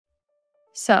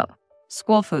So,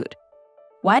 school food.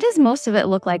 Why does most of it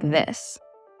look like this,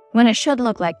 when it should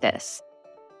look like this?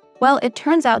 Well, it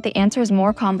turns out the answer is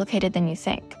more complicated than you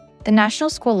think. The National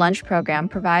School Lunch Program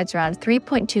provides around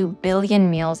 3.2 billion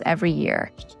meals every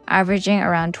year, averaging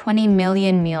around 20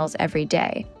 million meals every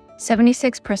day,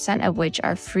 76% of which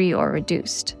are free or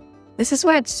reduced. This is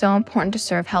why it's so important to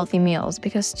serve healthy meals,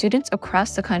 because students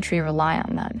across the country rely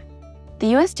on them.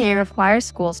 The USDA requires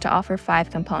schools to offer 5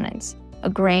 components: a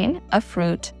grain, a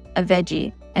fruit, a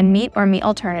veggie, a meat or meat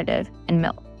alternative, and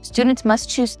milk. Students must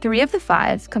choose 3 of the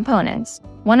 5 components,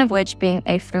 one of which being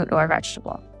a fruit or a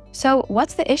vegetable. So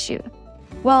what's the issue?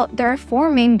 Well, there are 4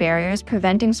 main barriers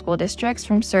preventing school districts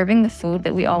from serving the food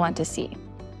that we all want to see: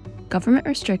 government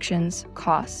restrictions,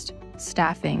 cost,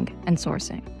 staffing, and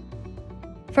sourcing.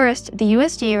 First, the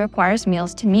USDA requires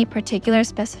meals to meet particular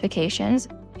specifications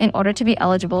in order to be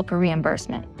eligible for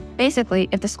reimbursement. Basically,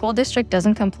 if the school district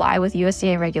doesn't comply with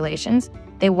USDA regulations,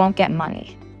 they won't get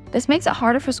money. This makes it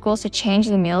harder for schools to change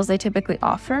the meals they typically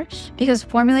offer because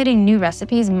formulating new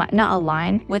recipes might not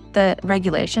align with the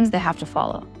regulations they have to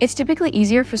follow. It's typically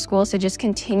easier for schools to just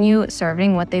continue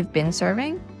serving what they've been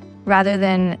serving rather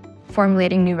than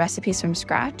formulating new recipes from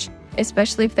scratch,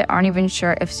 especially if they aren't even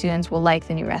sure if students will like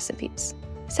the new recipes.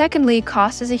 Secondly,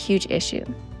 cost is a huge issue.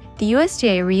 The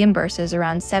USDA reimburses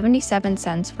around 77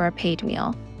 cents for a paid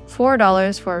meal,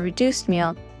 $4 for a reduced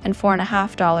meal, and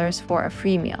 $4.50 for a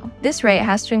free meal. This rate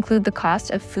has to include the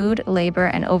cost of food, labor,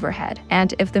 and overhead,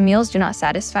 and if the meals do not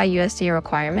satisfy USDA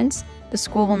requirements, the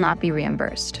school will not be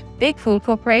reimbursed. Big food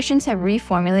corporations have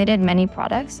reformulated many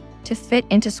products to fit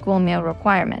into school meal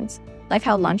requirements, like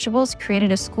how Lunchables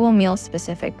created a school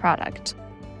meal-specific product.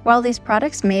 While these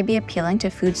products may be appealing to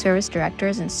food service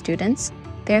directors and students,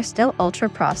 they are still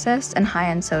ultra-processed and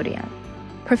high in sodium.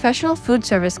 Professional food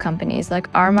service companies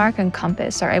like Aramark and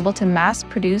Compass are able to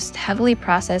mass-produce heavily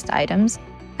processed items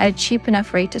at a cheap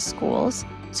enough rate to schools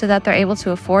so that they're able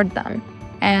to afford them.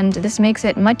 And this makes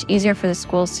it much easier for the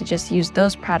schools to just use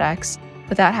those products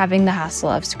without having the hassle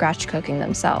of scratch cooking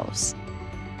themselves.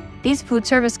 These food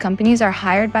service companies are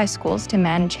hired by schools to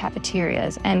manage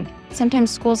cafeterias, and sometimes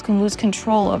schools can lose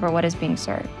control over what is being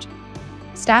served.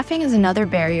 Staffing is another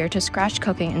barrier to scratch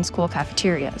cooking in school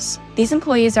cafeterias. These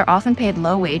employees are often paid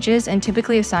low wages and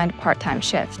typically assigned part-time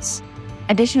shifts.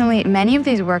 Additionally, many of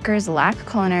these workers lack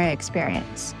culinary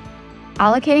experience.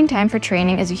 Allocating time for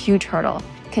training is a huge hurdle,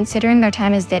 considering their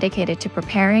time is dedicated to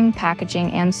preparing,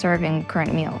 packaging, and serving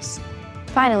current meals.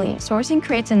 Finally, sourcing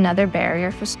creates another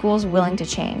barrier for schools willing to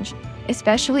change,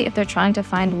 especially if they're trying to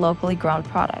find locally grown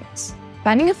products.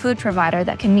 Finding a food provider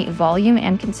that can meet volume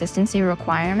and consistency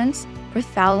requirements for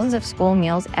thousands of school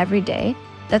meals every day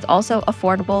that's also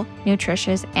affordable,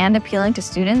 nutritious, and appealing to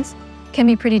students can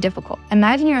be pretty difficult.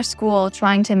 Imagine you're a school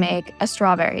trying to make a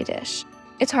strawberry dish.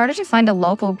 It's harder to find a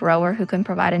local grower who can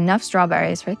provide enough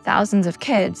strawberries for thousands of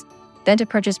kids than to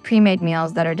purchase pre-made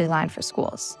meals that are designed for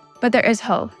schools. But there is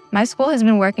hope. My school has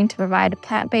been working to provide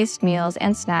plant-based meals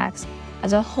and snacks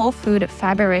as a whole food,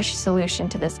 fiber-rich solution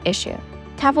to this issue.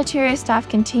 Cafeteria staff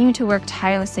continue to work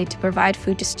tirelessly to provide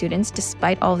food to students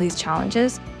despite all these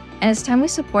challenges, and it's time we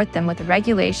support them with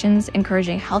regulations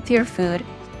encouraging healthier food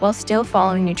while still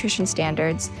following nutrition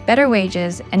standards, better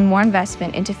wages, and more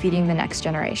investment into feeding the next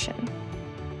generation.